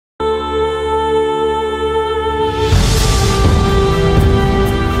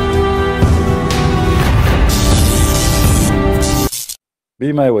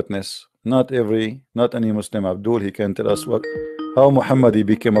Be my witness. Not any Muslim, Abdul, he can tell us how Muhammad he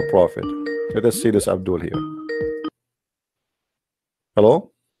became a prophet. Let us see this Abdul here.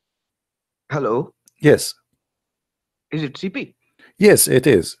 Hello? Hello, Yes. is it CP? Yes, it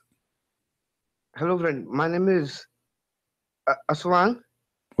is. Hello, friend. My name is Aswan,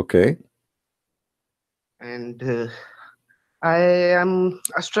 Okay. and I am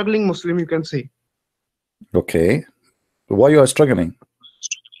a struggling Muslim, you can say, Okay. Why you are struggling?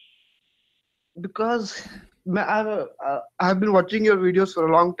 because I have been watching your videos for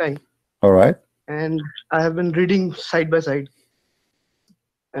a long time, All right. and I have been reading side by side,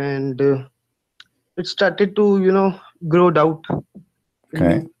 and it started to, grow doubt in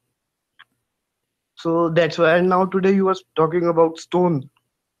Okay. me. So that's why. And now today you was talking about stone,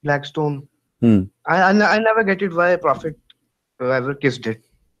 black stone. Hmm. I never get it why Prophet ever kissed it.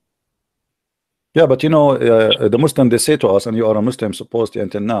 Yeah, but the Muslim, they say to us, and you are a Muslim supposedly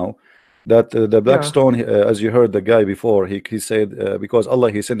until now, that the black Yeah, stone, as you heard the guy before, he said because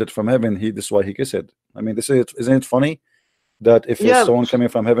Allah he sent it from heaven, this is why he kissed it. I mean, isn't it funny that if a yeah, stone coming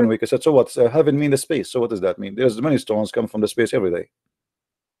from heaven we kiss it? So what? Heaven mean the space. So what does that mean? There's many stones come from the space every day.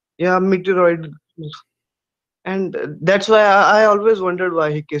 yeah, meteoroid. And that's why I always wondered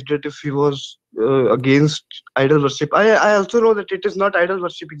why he kissed it if he was against idol worship. I also know that it is not idol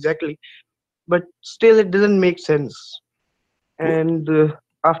worship exactly, but still it doesn't make sense. W- And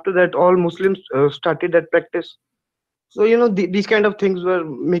after that, all Muslims started that practice. So, these kind of things were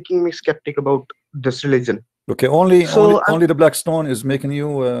making me skeptic about this religion. Okay, only only So, only the black stone is making you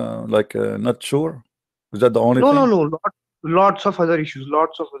like not sure. Is that the only no, no, thing? no, lots of other issues, not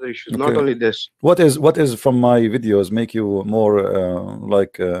Okay. only this. What is from my videos make you more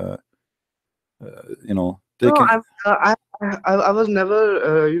like No, taking? I was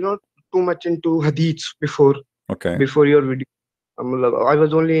never, too much into hadiths Okay. before your video. I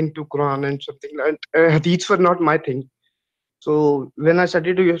was only into Quran and something like hadiths were not my thing. So when I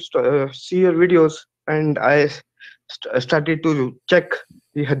started to see your videos and I started to check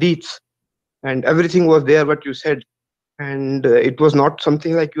the hadiths and everything was there what you said, and it was not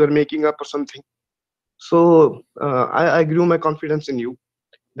something like you are making up or something. So I grew my confidence in you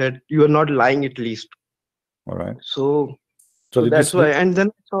that you are not lying at least. All right. So So so did that's this? why. And then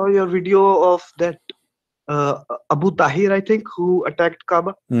I saw your video of that Abu Tahir, I think, who attacked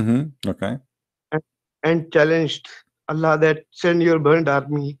Kaaba Okay. and, and challenged Allah that send your burned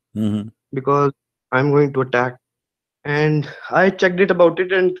army Mm-hmm. because I'm going to attack. And I checked it about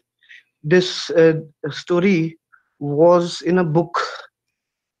it, and this story was in a book,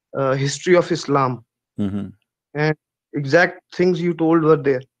 History of Islam, Mm-hmm. and exact things you told were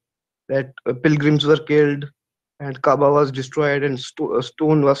there. That pilgrims were killed, and Kaaba was destroyed, and a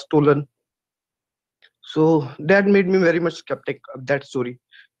stone was stolen. So that made me very much skeptic of that story.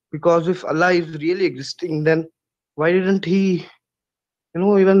 Because if Allah is really existing, then why didn't He,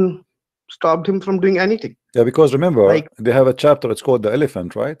 even stopped him from doing anything? Yeah, because remember Like, they have a chapter. It's called the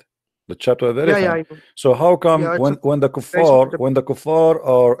elephant, right? The chapter of the yeah, yeah, elephant. I know. So how come Yeah, it's a when the very kuffar secret. when the kuffar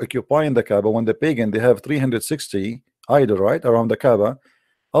are occupying the Kaaba, when the pagan they have 360 idol right around the Kaaba,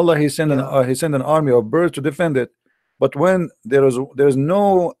 Allah Yeah, he sent an army of birds to defend it. But when there is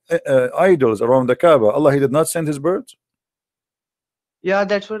no idols around the Kaaba, Allah he did not send his birds. yeah,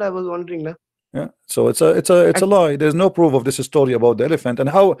 that's what I was wondering. Now. Yeah, so it's a And lie. There's no proof of this story about the elephant. And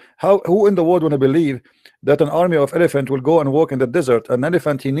how who in the world want to believe that an army of elephant will go and walk in the desert? An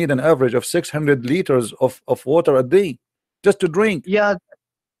elephant he need an average of 600 liters of water a day just to drink. yeah,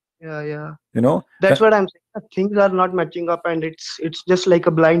 yeah, yeah. You know, That's what I'm saying. Things are not matching up, and it's just like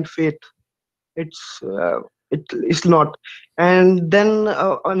a blind faith. It's it's not. And then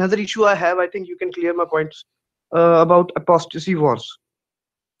another issue I have, I think you can clear my points about apostasy wars.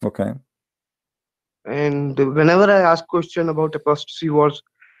 okay. And whenever I ask question about apostasy wars,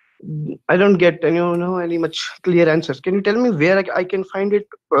 I don't get any much clear answers. Can you tell me where I can find it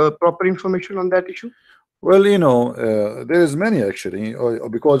proper information on that issue? Well, there is many actually,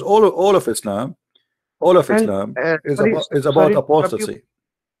 because all of And Islam sorry, is about sorry to interrupt you. apostasy.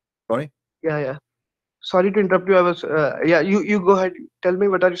 Sorry. Yeah, yeah. Sorry to interrupt you. I was yeah. You go ahead. Tell me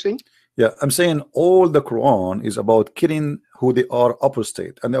what are you saying? Yeah, I'm saying all the Quran is about killing who they are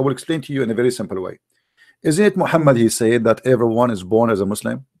apostate, and I will explain to you in a very simple way. Isn't it Muhammad? Hmm. He said that everyone is born as a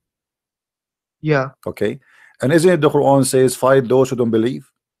Muslim. Yeah. Okay, and isn't it the Quran says fight those who don't believe?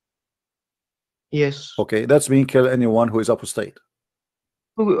 Yes. Okay, that's mean kill anyone who is apostate.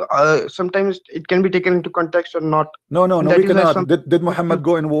 Sometimes it can be taken into context or not, No, no, and no, we that is why cannot. some Did Muslims. Muhammad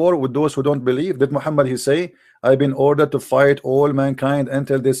go in war with those who don't believe? Did Muhammad he say, I've been ordered to fight all mankind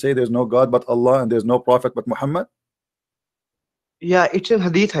until they say there's no God but Allah and there's no prophet but Muhammad? Yeah, it's in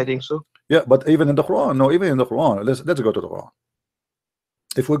Hadith, I think so. Yeah, but even in the Quran, no, even in the Quran, let's go to the Quran.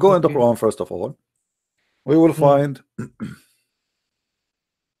 If we go in the Okay. Quran, first of all, we will Hmm. find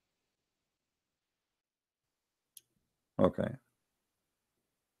okay.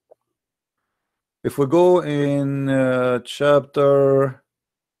 If we go in chapter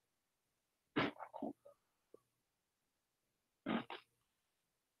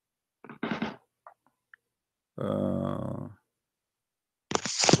uh,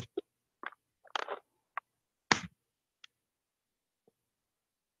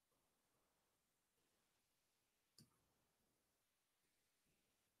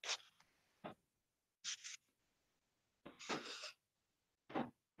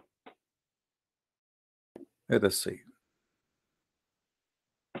 let us see.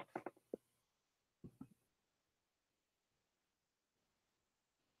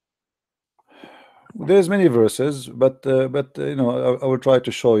 There's many verses, but you know, I will try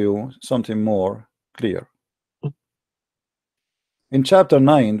to show you something more clear. In chapter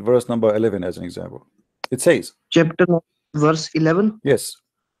 9, verse number 11, as an example, it says, Chapter 9, verse 11. yes,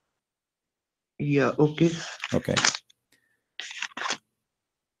 Yeah, okay. okay.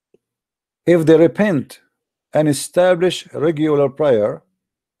 If they repent and establish regular prayer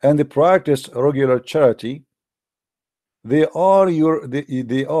and practice regular charity, they are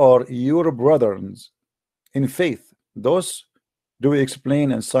your brothers in faith. Those do we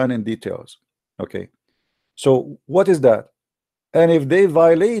explain and sign in details. Okay. So what is that? And if they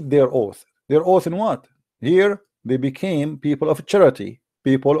violate their oath in what? Here they became people of charity,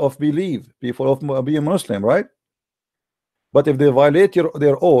 people of belief, people of being Muslim, right? But if they violate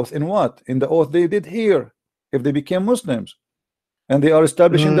their oath in what? In the oath they did here, if they became Muslims and they are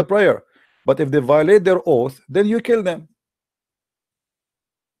establishing Hmm. the prayer. But if they violate their oath, then you kill them.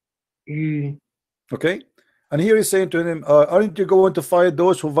 Yeah. Okay. And here he's saying to him, aren't you going to fight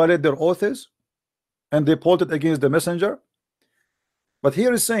those who violate their oaths and they plotted against the messenger? But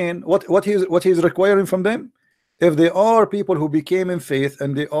here is saying what he's requiring from them. If they are people who became in faith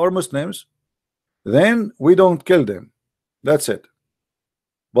and they are Muslims, then we don't kill them. That's it.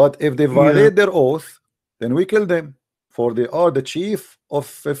 But if they Yeah. violate their oath, then we kill them, for they are the chief of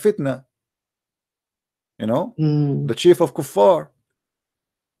fitna, you know, Hmm. the chief of kuffar.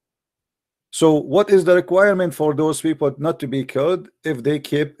 So what is the requirement for those people not to be killed if they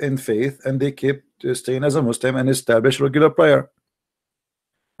keep in faith and they keep staying as a Muslim and establish regular prayer?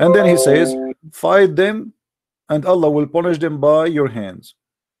 And then he says, fight them and Allah will punish them by your hands.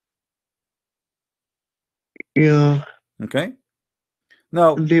 Yeah. Okay.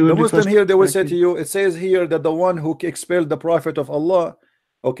 Now They will the be Muslim first here, they will say to affected. you, it says here that the one who expelled the Prophet of Allah.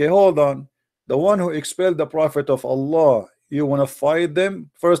 Okay, hold on. The one who expelled the Prophet of Allah, you want to fight them?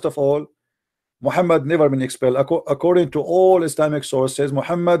 First of all, Muhammad never been expelled. According to all Islamic sources,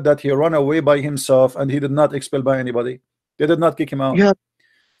 Muhammad that he ran away by himself and he did not expel by anybody. They did not kick him out. Yeah. Yeah.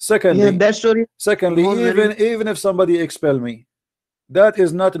 Secondly, That story secondly, was very. even if somebody expel me, that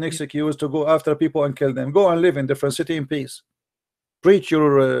is not an excuse to go after people and kill them. Go and live in different city in peace. Preach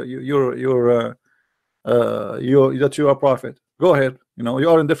your that you are a prophet. Go ahead. You know you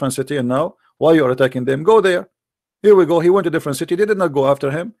are in different city, and now why you are attacking them? Go there. Here we go. He went to different city. They did not go after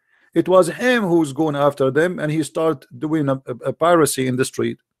him. It was him who's going after them, and he started doing a piracy in the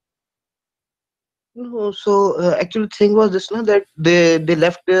street. No, so actually, thing was this, na, that they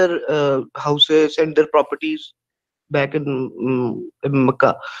left their houses and their properties back in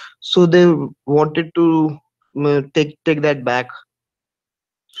Mecca, so they wanted to take that back.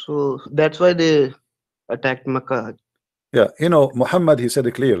 So that's why they attacked Mecca. Yeah, you know, Muhammad, he said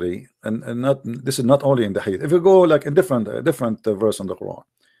it clearly, and not this is not only in the hadith. If you go like in different verse in the Quran,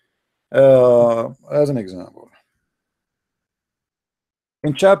 as an example,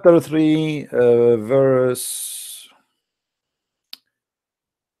 in chapter 3, verse,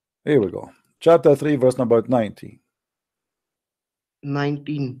 here we go, chapter 3, verse number 90.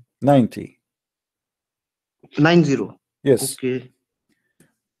 19. 90. 90. Yes. Okay.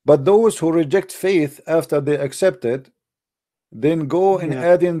 But those who reject faith after they accept it, then go and Yeah.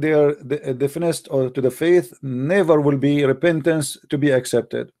 add in their the finished or to the faith, never will be repentance to be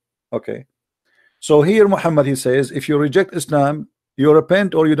accepted. Okay. So here Muhammad, he says, if you reject Islam, you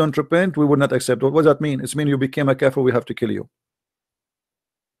repent or you don't repent, we will not accept. What does that mean? It's mean you became a kafir, we have to kill you.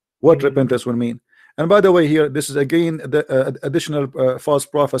 What Mm. repentance will mean? And by the way, here this is again the additional false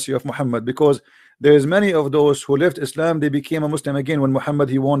prophecy of Muhammad, because there is many of those who left Islam, they became a Muslim again when Muhammad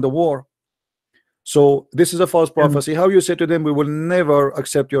he won the war. So this is a false Yeah. prophecy. How you say to them, we will never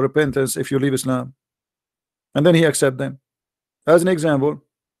accept your repentance if you leave Islam, and then he accept them. As an example,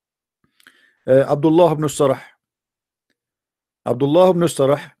 Abdullah ibn Sarah, Abdullah ibn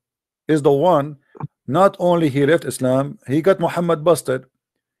Sarah is the one, not only he left Islam, he got Muhammad busted.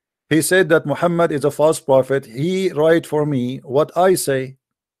 He said that Muhammad is a false prophet. He write for me what I say.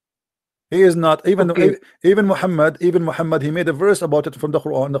 He is not even Okay. even Muhammad, he made a verse about it from the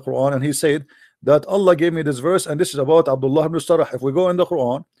Quran, and he said that Allah gave me this verse, and this is about Abdullah ibn Sarah. If we go in the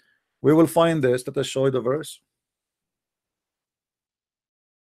Quran, we will find this. Let us show you the verse.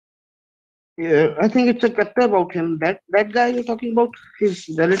 Yeah, I think it's a chapter about him. That guy you're talking about, his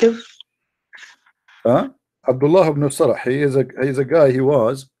relative. Huh? Abdullah ibn Sarah, he is a guy. He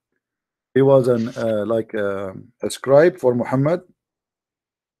was an like a scribe for Muhammad.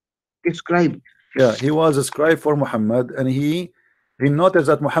 Scribe. Yeah, he was a scribe for Muhammad, and he noticed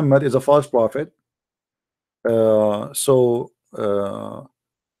that Muhammad is a false prophet.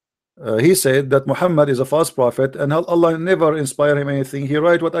 He said that Muhammad is a false prophet, and Allah never inspire him anything. He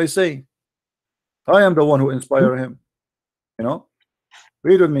write what I say. I am the one who inspire him. You know.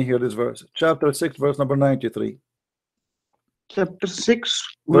 Read with me here this verse, chapter 6, verse number 93. Chapter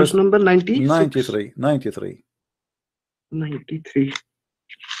 6, Verse verse number 96. 93. 93. 93.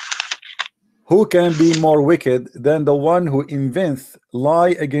 Who can be more wicked than the one who invents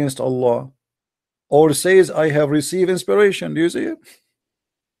lie against Allah, or says I have received inspiration? Do you see it?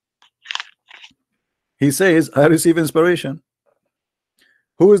 He says I receive inspiration.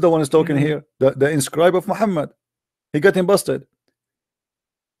 Who is the one who's talking here? The inscribe of Muhammad. He got him busted.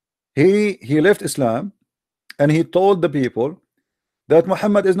 He left Islam, and he told the people that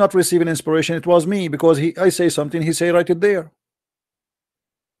Muhammad is not receiving inspiration. It was me, because I say something, he say write it there.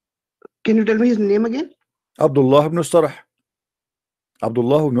 Can you tell me his name again? Abdullah ibn Sarah.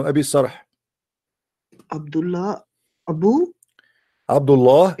 Abdullah ibn Abi Sarah. Abdullah Abu.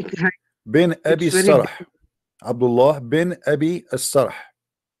 Abdullah bin Abi very Sarah. Abdullah bin Abi Sarah.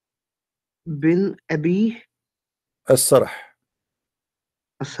 Bin Abi Sarah.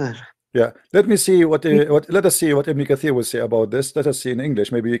 Asar. Yeah, let me see let us see what Ibn Kathir will say about this. Let us see in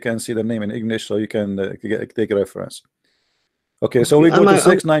English. Maybe you can see the name in English, so you can take a reference. Okay, so we go to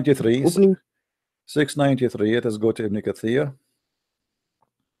 693. 693. Let us go to Ibn Kathir.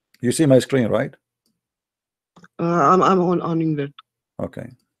 You see my screen, right? I'm on that. Okay.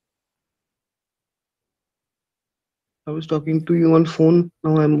 I was talking to you on phone.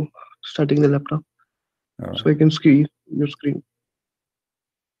 Now I'm starting the laptop, All right. so I can see your screen.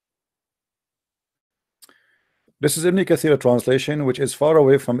 This is Ibn Kathir translation, which is far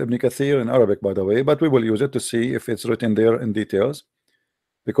away from Ibn Kathir in Arabic, by the way, but we will use it to see if it's written there in details,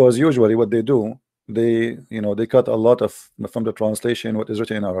 because usually what they do, they cut a lot of from the translation what is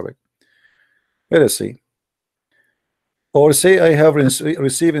written in Arabic. Let us see. Or say I have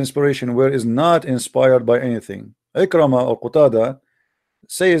received inspiration where is not inspired by anything. Ikrama or Qutada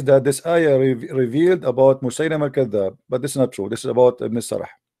says that this ayah revealed about Musaylim al-Kadhab, but this is not true. This is about Ibn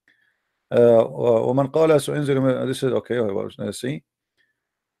Sarah. ومن قال سأنزل, this is okay. Let's see.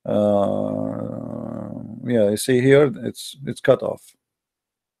 Yeah, you see here it's cut off.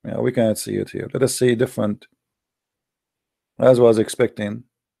 Yeah, we cannot see it here. Let us see different. As was expecting,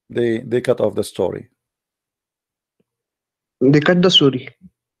 they cut off the story. They cut the story.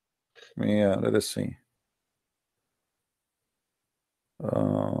 Yeah, let us see.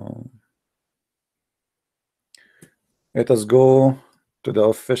 Let us go to the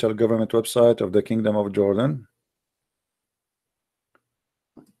official government website of the Kingdom of Jordan.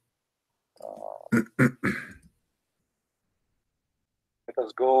 Let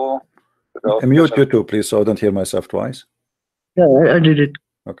us go. Mute YouTube, please, so I don't hear myself twice. Yeah, I did it.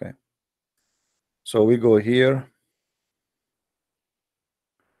 Okay. So we go here.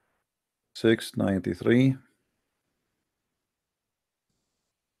 693.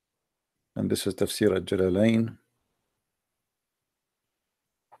 And this is Tafsir al-Jalalain.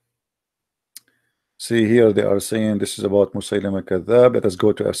 See here they are saying this is about Musaylim al-Kadhab. Let us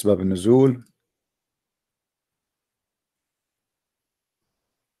go to Asbab al-Nuzul.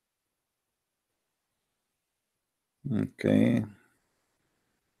 Okay.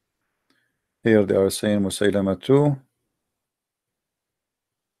 Here they are saying Musaylama too.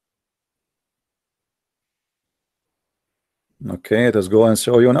 Okay, let us go and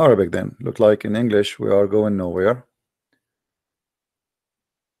show you in Arabic then. Look like in English we are going nowhere.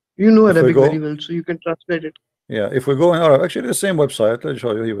 You know Arabic very well, so you can translate it. Yeah, if we go in Arabic, actually the same website. Let's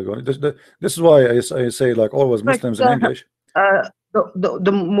show you. Here we go. This is why I say like always Muslims in English.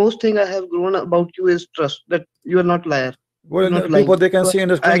 The most thing I have grown about you is trust, that you are not liar. Well, people they can see in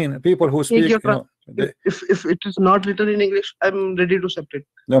the screen. People who speak, if it is not written in English, I'm ready to accept it.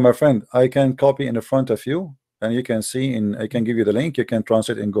 No, my friend, I can copy in the front of you, and you can see I can give you the link. You can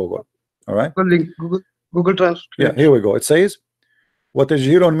translate in Google. All right. Link Google Translate. Yeah, here we go. It says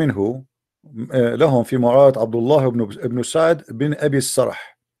وتجهير منه لهم في معارضة عبد الله بن سعد بن أبي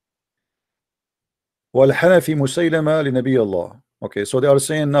السرح والحنفي مسيلمة لنبي الله. Okay, so they are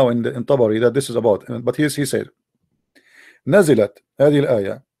saying now in Tabari that this is about, but he said نزلت هذه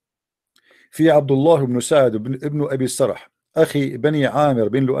الآية في عبد الله بن سعد بن أبي السرح أخي بني عامر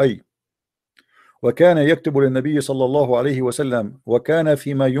بن لؤي وكان يكتب للنبي صلى الله عليه وسلم وكان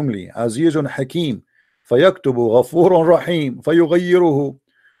فيما يملي عزيز حكيم فيكتب غفور رحيم فيغيره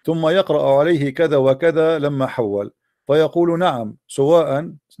ثم يقرأ عليه كذا وكذا لما حول فيقول نعم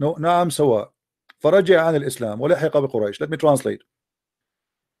سواء نعم سواء فرجع عن الإسلام ولحق بقريش. Let me translate.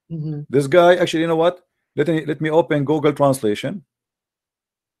 This guy actually, you know what? Let me open Google translation.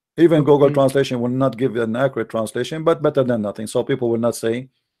 Even Google translation will not give an accurate translation, but better than nothing. So people will not say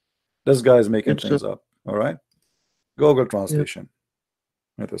this guy is making things up. All right. Google translation.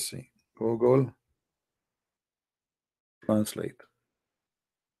 Let us see. Google translate.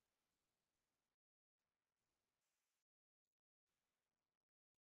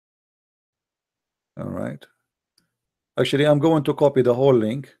 All right. Actually, I'm going to copy the whole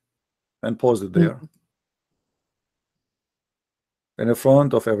link and post it there in the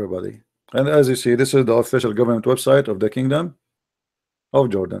front of everybody. And as you see, this is the official government website of the Kingdom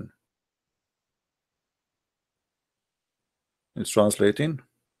of Jordan. It's translating.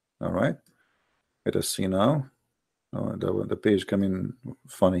 All right. Let us see now. Oh, the page coming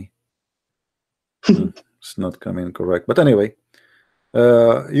funny. It's not coming correct. But anyway,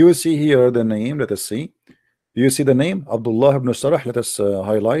 you will see here the name. Let us see. Do you see the name? Abdullah ibn Sarah. Let us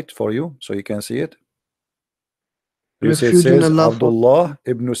highlight for you so you can see it. You see it says Abdullah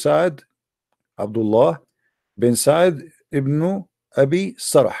ibn Sa'd, Abdullah bin Sa'd ibn Abi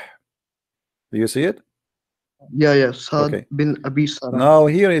Sarah. Do you see it? Yeah, Sa'd bin Abi Sarah. Now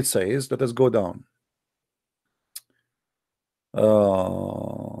here it says, let us go down.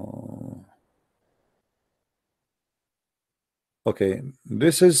 Okay,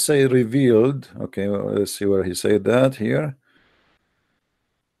 this is say revealed. Okay, well, let's see where he said that here.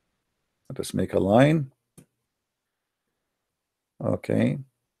 Let us make a line. Okay.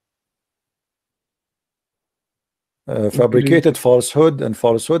 Fabricated falsehood and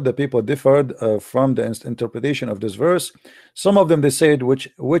falsehood. The people differed from the interpretation of this verse. Some of them they said,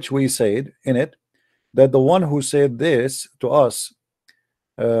 which we said in it, that the one who said this to us,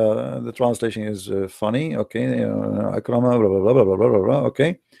 the translation is funny. Okay, akrama, blah, blah, blah, blah, blah, blah, blah.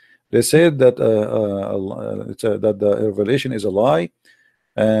 Okay, they said that that the revelation is a lie,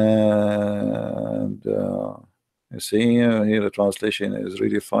 and you see here the translation is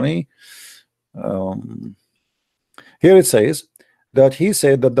really funny. Here it says that he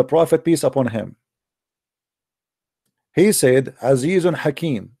said that the Prophet, peace upon him, he said Azizun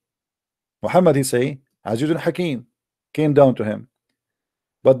Hakim. Muhammad, he say Azizun Hakim came down to him.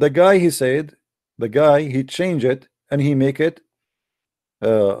 But the guy, he said, the guy, he changed it and he make it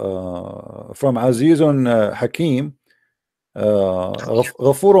from Azizun Hakim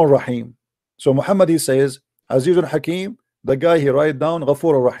Ghafurun Rahim. So Muhammad, he says Azizun Hakim, the guy, he write down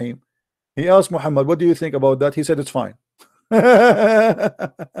Ghafurun Rahim. He asked Muhammad, what do you think about that? He said it's fine.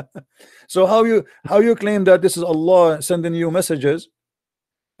 So how you claim that this is Allah sending you messages,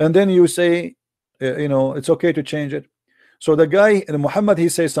 and then you say you know, it's okay to change it? So the guy, Muhammad, he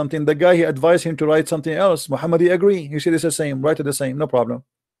says something, the guy, he advised him to write something else. Muhammad, he agree. He said it's the same, write it the same, no problem.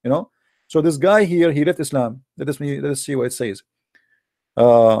 You know. So this guy here, he left Islam. Let us see what it says.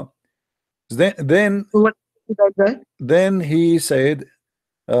 Then What did that guy? Then he said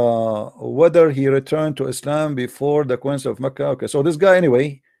whether he returned to Islam before the conquest of Mecca. Okay, so this guy,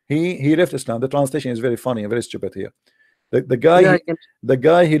 anyway, he left Islam. The translation is very funny and very stupid here. The guy, the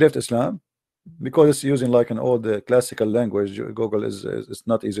guy, he left Islam because it's using like an old classical language. Google is it's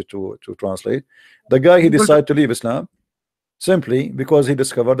not easy to translate. The guy, he decided to leave Islam simply because he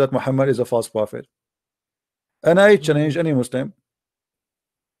discovered that Muhammad is a false prophet. And I challenge any Muslim.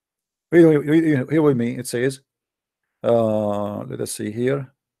 Here with me, it says, let us see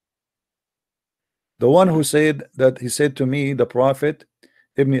here. The one who said that, he said to me, the Prophet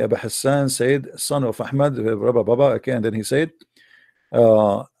Ibn Abi Hassan said, son of Ahmad, okay, and then he said,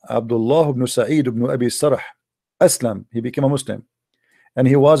 Abdullah ibn Sa'id ibn Abi Sarh Aslam, he became a Muslim, and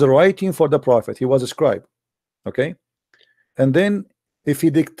he was writing for the Prophet. He was a scribe, okay, and then if he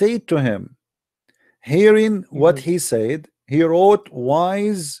dictate to him, hearing what he said, he wrote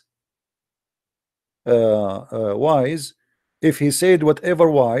wise. Wise. If he said whatever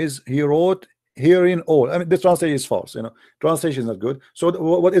wise, he wrote hearing all. I mean, this translation is false. You know, translation is not good. So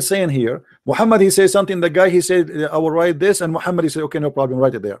what is saying here? Muhammad, he says something. The guy, he said, I will write this, and Muhammad, he said, okay, no problem,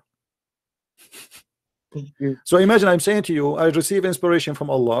 write it there. Okay. So imagine I'm saying to you, I receive inspiration from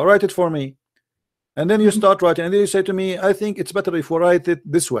Allah, write it for me. And then you start writing, and then you say to me, I think it's better if we write it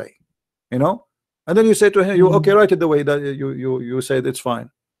this way, you know. And then you say to him, you okay, Mhm. write it the way that you said it's fine.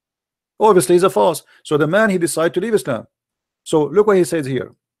 Obviously it's a false. So the man, he decided to leave Islam. So look what he says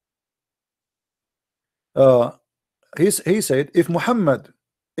here. uh he said, if Muhammad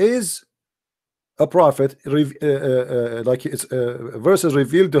is a prophet, like it's verses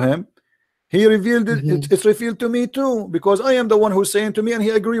revealed to him, he revealed it, Mhm. it's revealed to me too, because I am the one who's saying to me, and he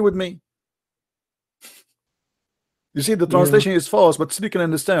agree with me. You see, the Yeah. translation is false, but still you can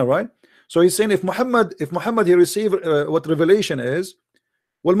understand, right? So he's saying, if Muhammad he received what revelation is,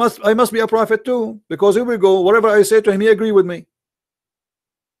 well, I must be a prophet too, because here we go, whatever I say to him, he agree with me,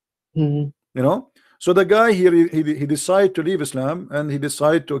 Mhm. you know. So the guy here, he decided to leave Islam, and he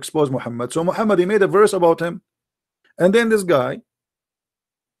decided to expose Muhammad. So Muhammad, he made a verse about him, and then this guy,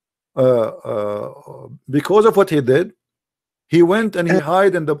 because of what he did, he went and he Uh,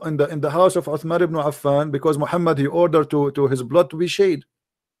 hid in the house of Uthman ibn Affan, because Muhammad, he ordered to his blood to be shed.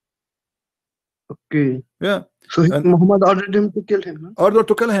 okay. Yeah. So And Muhammad ordered him to kill him, huh? order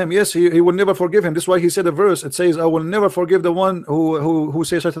to kill him. Yes, he will never forgive him. This is why he said a verse. It says, I will never forgive the one who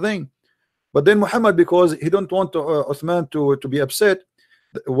says such a thing. But then Muhammad, because he don't want Uthman to be upset,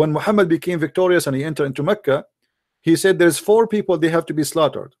 when Muhammad became victorious and he entered into Mecca, he said there's 4 people, they have to be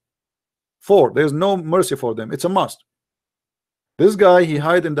slaughtered. 4. There's no mercy for them. It's a must. This guy, he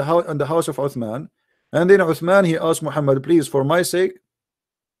hid in the house of Uthman, and then Uthman, he asked Muhammad, please, for my sake,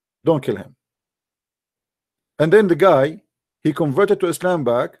 don't kill him. And then the guy, he converted to Islam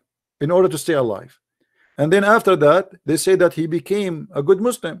back in order to stay alive. And then after that, they say that he became a good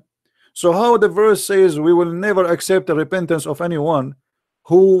Muslim. So how the verse says we will never accept the repentance of anyone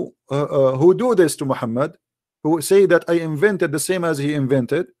who do this to Muhammad, who say that I invented the same as he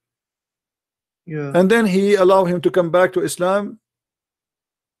invented, Yeah. and then he allow him to come back to Islam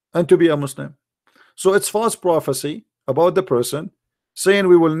and to be a Muslim. So it's false prophecy about the person, saying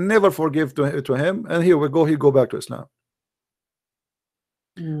we will never forgive to him, and here we go, he go back to Islam.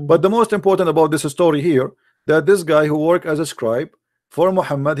 But Mm. the most important about this story here, that this guy who worked as a scribe for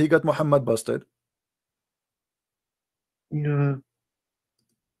Muhammad, he got Muhammad busted. Yeah.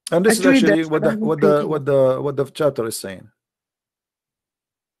 And this is Actually, actually that's what what I the was thinking. what the chapter is saying.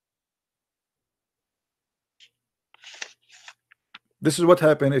 This is what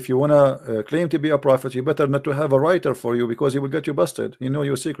happened. If you wanna claim to be a prophet, you better not to have a writer for you, because he will get you busted. You know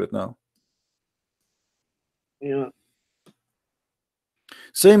your secret now. Yeah.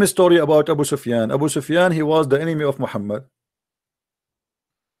 Same story about Abu Sufyan. Abu Sufyan, he was the enemy of Muhammad,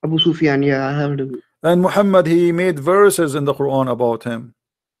 Abu Sufyan, yeah, I heard of it. and Muhammad, he made verses in the Quran about him.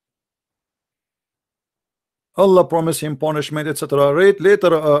 Allah promised him punishment, etc. Right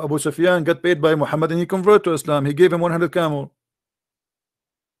later, Abu Sufyan got paid by Muhammad and he converted to Islam. He gave him 100 camel.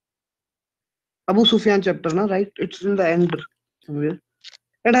 Abu Sufyan chapter, na, right? It's in the end somewhere.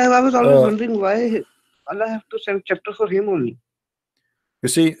 And I was always Uh, wondering why Allah have to send chapter for him only. you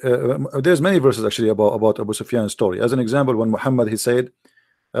see, there's many verses actually about Abu Sufyan's story. As an example, when Muhammad, he said,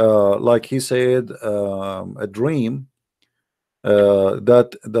 like he said, a dream, that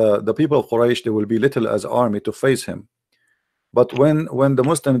the people of Quraysh, they will be little as army to face him. But when the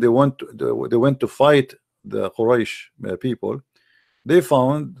Muslims, they went to fight the Quraysh people, they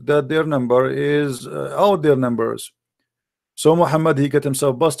found that their number is out their numbers. So Muhammad, he got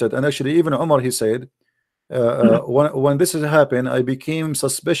himself busted. And actually even Umar, he said, when this has happened, I became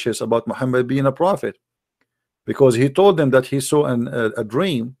suspicious about Muhammad being a prophet, because he told them that he saw a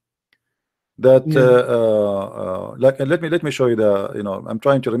dream that Yeah. like, let me show you the, I'm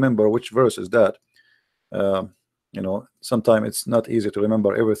trying to remember which verse is that. uh, sometimes it's not easy to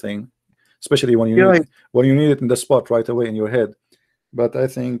remember everything, especially Yeah. when you need it in the spot right away in your head. But I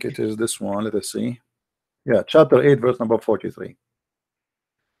think it is this one. Let us see. Yeah, chapter 8, verse number 43.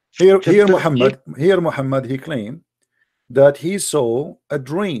 Here Chapter 8. Muhammad, he claimed that he saw a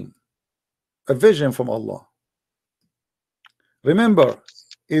dream, a vision from Allah. Remember,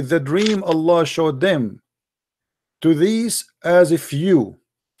 is the dream Allah showed them to these as if you.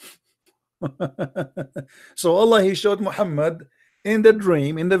 So Allah, he showed Muhammad in the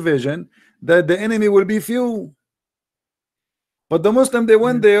dream, in the vision, that the enemy will be few. But the Muslims, they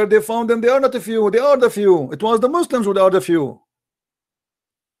went Yeah. there, they found them, they are not a few, they are the few. It was the Muslims who are the few.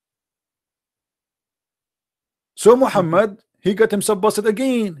 So Mhm. Muhammad, he got himself busted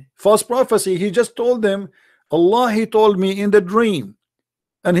again. False prophecy. He just told them, Allah, he told me in the dream.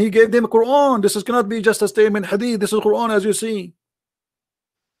 And he gave them Quran. This is cannot be just a statement hadith. This is Quran, as you see.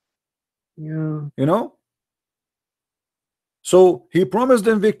 Yeah. You know? So he promised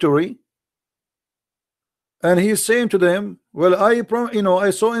them victory. And he's saying to them, well, I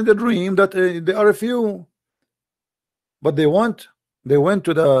saw in the dream that there are a few, but they went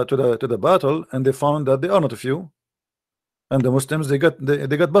to the battle, and they found that they are not a few, and the Muslims, they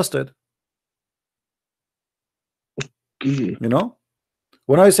got busted. Okay. You know,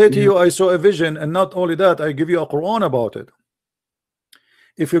 when I say to Yeah. you I saw a vision, and not only that, I give you a Quran about it.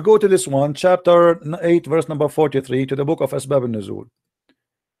 If you go to this one, chapter 8, verse number 43, to the book of Asbab al-Nuzul,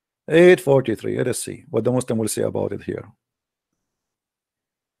 8:43. Let us see what the Muslim will say about it here.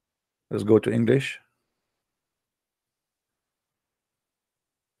 Let's go to English.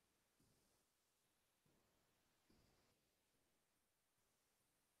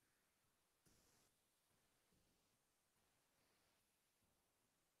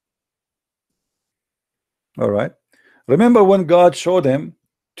 All right. Remember when God showed them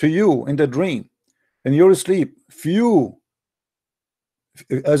to you in the dream, in your sleep, few,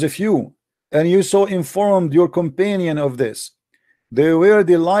 as a few, and you so informed your companion of this. They were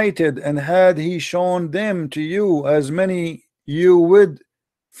delighted, and had he shown them to you as many, you would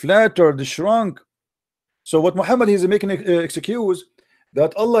flattered, shrunk. So what Muhammad is making excuse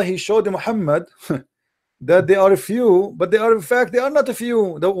that Allah he showed Muhammad that they are a few, but they are in fact they are not a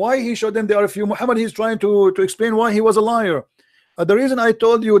few. Why he showed them they are a few? Muhammad is trying to explain why he was a liar. The reason I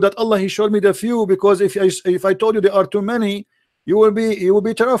told you that Allah he showed me the few, because if I told you there are too many, you will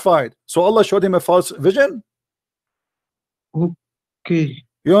be terrified. So Allah showed him a false vision. Okay.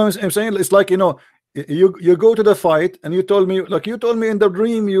 You know what I'm saying? It's like, you go to the fight, and you told me in the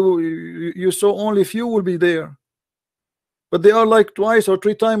dream you saw only few will be there, but they are like twice or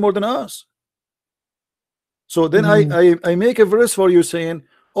three times more than us. So then I make a verse for you saying,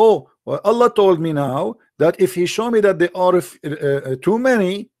 oh, well, Allah told me now that if he show me that there are too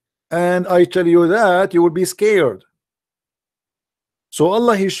many, and I tell you that, you will be scared. So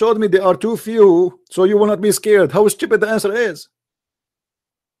Allah he showed me there are too few, so you will not be scared. How stupid the answer is.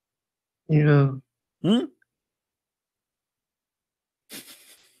 Yeah.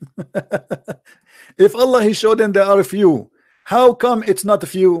 If Allah he showed them there are a few, how come it's not a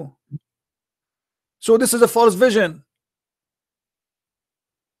few? So this is a false vision.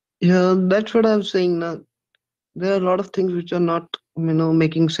 Yeah, that's what I'm saying now. There are a lot of things which are not,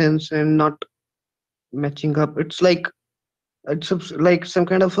 making sense and not matching up. It's like like some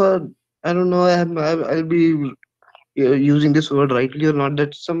kind of a, I don't know. I'll be using this word rightly or not.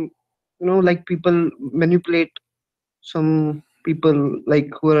 That some, like people manipulate some people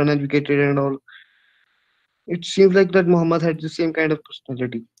like who are uneducated and all. It seems like that Muhammad had the same kind of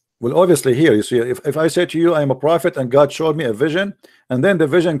personality. Well, obviously here you see, if I say to you I am a prophet and God showed me a vision, and then the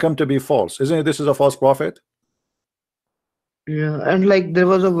vision come to be false, isn't it? This is a false prophet. Yeah, and like there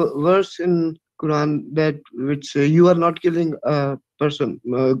was a verse in Quran that which you are not killing a person,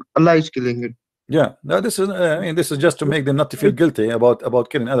 Allah is killing it. Yeah, now this is this is just to make them not to feel guilty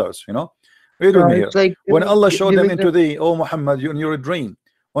about killing others. Read with me here. It's like When Allah showed them giving into them. thee, O Muhammad, in your dream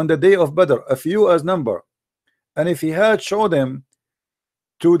on the day of Badr, a few as number, and if he had showed them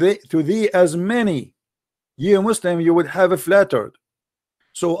to thee as many, ye Muslim, you would have flattered.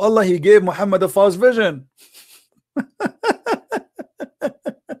 So Allah he gave Muhammad a false vision.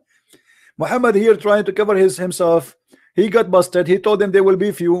 Muhammad here trying to cover himself. He got busted. He told them there will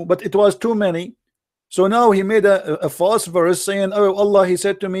be few, but it was too many. So now he made a false verse saying, oh, Allah he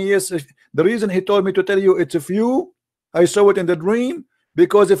said to me, yes, the reason he told me to tell you it's a few, I saw it in the dream,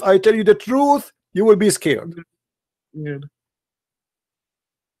 because if I tell you the truth, you will be scared. Yeah.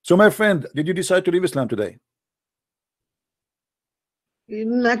 So my friend, did you decide to leave Islam today?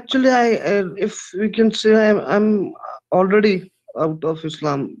 Actually, if we can say, I'm already out of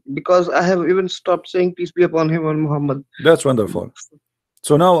Islam because I have even stopped saying peace be upon him on Muhammad. That's wonderful.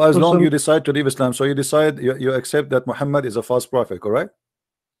 So now, as For long some, you decide to leave Islam, so you decide you accept that Muhammad is a false prophet, correct?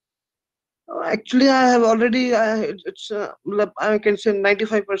 actually, I have already. It's I can say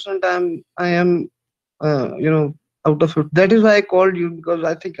 95%. I am out of it. That is why I called you, because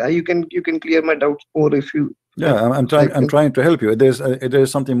I think you can clear my doubts more if you. Yeah, I'm trying to help you.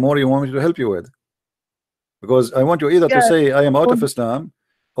 There's something more you want me to help you with, because I want you either to Yeah. say I am out of Islam,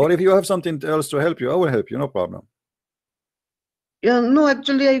 or if you have something else to help you, I will help you, no problem. Yeah, no,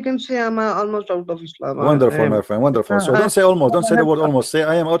 actually, I can say I'm almost out of Islam. Wonderful, my friend, wonderful. So don't say almost, don't say the word almost. Say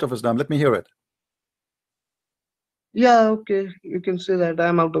I am out of Islam. Let me hear it. Yeah, okay, you can say that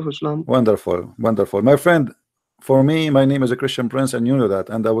I'm out of Islam. Wonderful, wonderful, my friend. For me, my name is a Christian Prince, and you know that,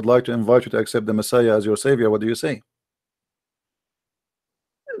 and I would like to invite you to accept the Messiah as your savior. What do you say?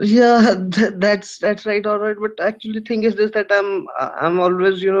 Yeah, that's right, all right. But actually, thing is this, that I'm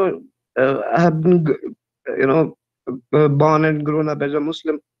always I have been born and grown up as a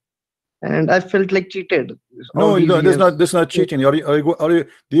Muslim. and I felt like cheated all No, you these don't. This years. not this not cheating. Do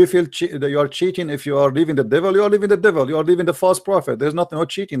you feel that you are cheating if you are leaving the devil? You are leaving the devil. You are leaving the false prophet. There's nothing no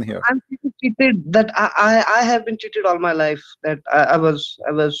cheating here. I'm feeling cheated that I have been cheated all my life. That I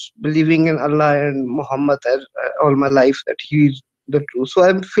was believing in Allah and Muhammad as, all my life, that He is the truth. So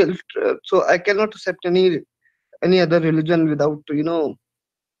I'm felt so I cannot accept any other religion without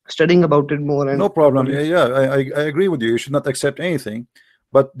studying about it more No and problem. properly. Yeah, I agree with you. You should not accept anything.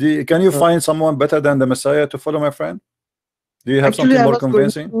 But can you Uh, find someone better than the Messiah to follow, my friend? Do you have Actually, something I more was going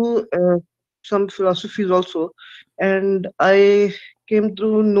convincing? through some philosophies also, and I came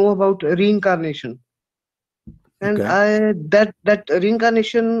to know about reincarnation. And Okay. I that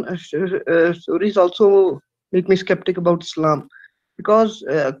reincarnation stories also make me skeptic about Islam, because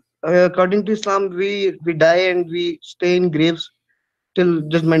according to Islam we die and we stay in graves till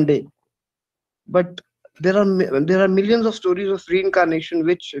Judgment Day. But there are millions of stories of reincarnation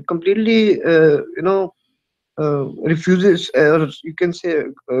which completely refuses, or you can say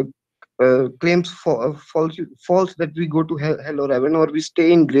claims false, that we go to hell or heaven, or we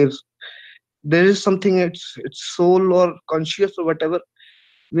stay in graves. There is something, it's soul or conscious or whatever,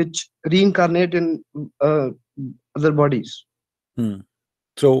 which reincarnate in other bodies. Hmm.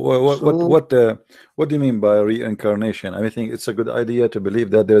 So So what do you mean by reincarnation? I think it's a good idea to believe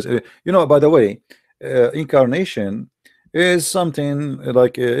that there's by the way, incarnation is something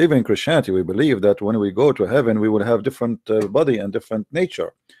like even in Christianity we believe that when we go to heaven we will have different body and different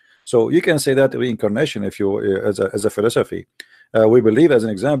nature. So you can say that reincarnation if you as a philosophy. We believe as an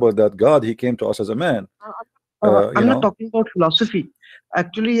example that God he came to us as a man. You I'm not know. talking about philosophy.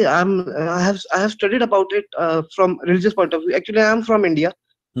 Actually, I have studied about it from religious point of view. Actually, I am from India,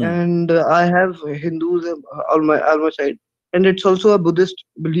 Hmm. and I have Hindus on my side, and it's also a Buddhist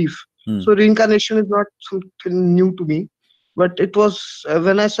belief. Hmm. So reincarnation is not something new to me, but it was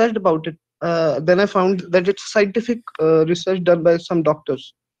when I searched about it. Then I found that it's scientific research done by some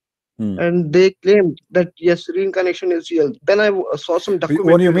doctors, Hmm. and they claimed that yes, reincarnation is real. Then I saw some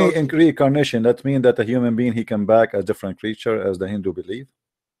When you documentaries mean in also. reincarnation, that means that a human being he come back as different creature as the Hindu believe.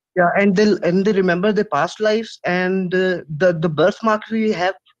 Yeah, and they remember their past lives and the birthmarks we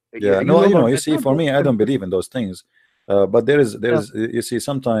have. Yeah, Yeah, you no, know about you that, see, no? for me, I don't believe in those things. But Yeah. you see,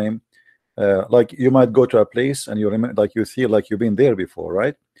 sometime like you might go to a place and you remember, like you feel like you've been there before,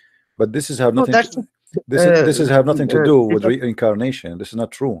 right? But this is have No, nothing that's to this is have nothing to do with it's a, reincarnation. This is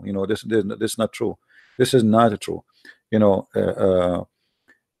not true. This is not true. This is not true. You know,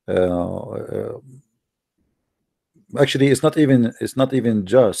 actually, it's not even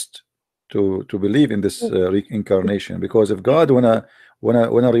just to believe in this reincarnation, because if God wanna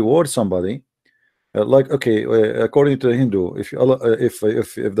reward somebody. Like okay, according to the Hindu, if you, Allah, if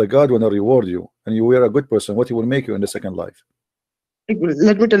the God wanna reward you and you were a good person, what he will make you in the second life?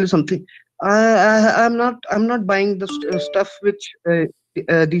 let me tell you something. I'm not buying the stuff which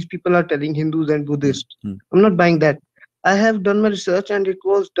these people are telling, Hindus and Hmm, Buddhists. hmm. I'm not buying that. I have done my research, and it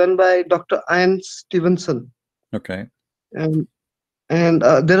was done by Dr. Ian Stevenson, Okay. and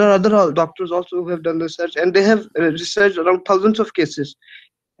there are other doctors also who have done research, and they have researched around thousands of cases,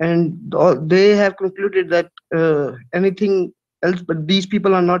 and they have concluded that anything else, but these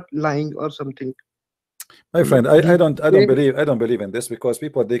people are not lying or something. My friend, I The, don't I don't they, believe I don't believe in this, because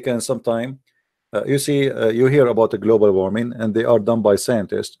people they can sometime you see you hear about the global warming and they are done by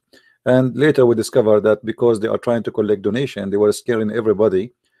scientists, and later we discover that because they are trying to collect donation they were scaring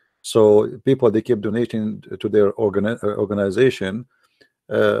everybody, so people they keep donating to their organization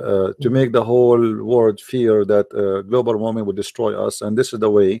to make the whole world fear that global warming will destroy us, and this is the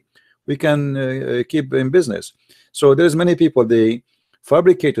way we can keep in business. So there's many people they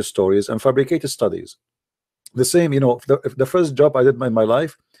fabricated stories and fabricated studies. The same, if the first job I did in my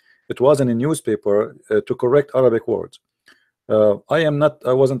life, it was in a newspaper to correct Arabic words.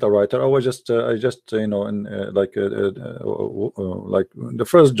 I wasn't a writer. I just in like the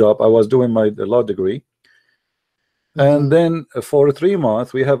first job I was doing my law degree, and Mhm. then for 3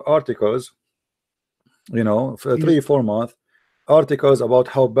 months we have articles, for Yes. 3 4 months, articles about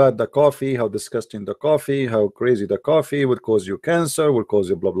how bad the coffee, how disgusting the coffee, how crazy the coffee will cause you cancer, will cause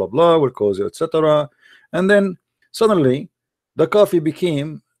you blah blah blah, will cause you etc. And then suddenly the coffee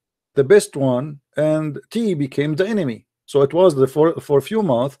became the best one and tea became the enemy. So it was for a few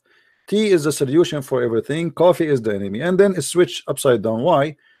months, tea is the solution for everything, coffee is the enemy, and then it switched upside down.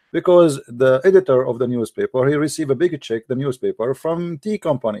 Why? Because the editor of the newspaper he received a big check, the newspaper, from tea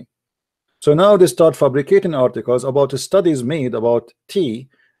company. So now they start fabricating articles about the studies made about tea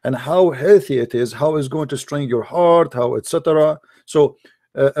and how healthy it is, how it's going to strain your heart, how etc. So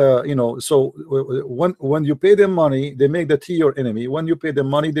you know, so when you pay them money, they make the tea your enemy. When you pay them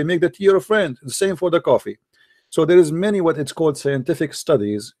money, they make the tea your friend. The same for the coffee. So there is many what it's called scientific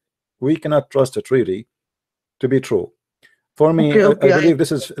studies. We cannot trust it really to be true. For me, Okay, I okay. believe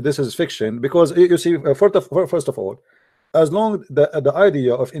this is fiction, because you see, first of all, as long the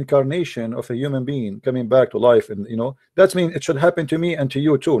idea of incarnation of a human being coming back to life, and you know, that means it should happen to me and to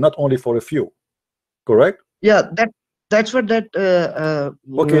you too, not only for a few. Correct? Yeah, that's what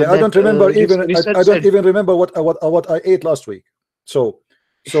Okay, I don't remember even research I don't said. even remember what I ate last week. So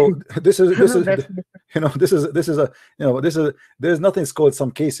this is That's you know, this is a, you know, this is, there's nothing called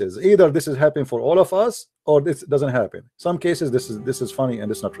some cases. Either this is happening for all of us, or this doesn't happen. Some cases this is funny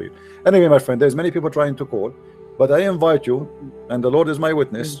and it's not real. Anyway, my friend, there's many people trying to call, but I invite you, and the Lord is my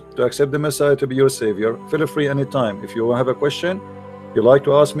witness, to accept the Messiah to be your savior. Feel free anytime. If you have a question you like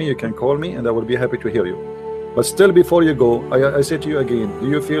to ask me, you can call me and I will be happy to hear you. But still, before you go, I say to you again, do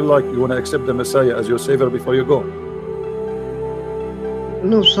you feel like you want to accept the Messiah as your savior before you go?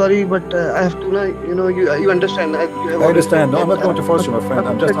 no, sorry, but I have to know. You know, you understand. You have I already said understand. No, I'm that. not going to force you, my friend.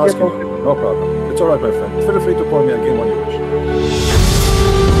 I'm just Perfectly asking about it. you. No problem. It's all right, my friend. Feel free to call me again when you wish.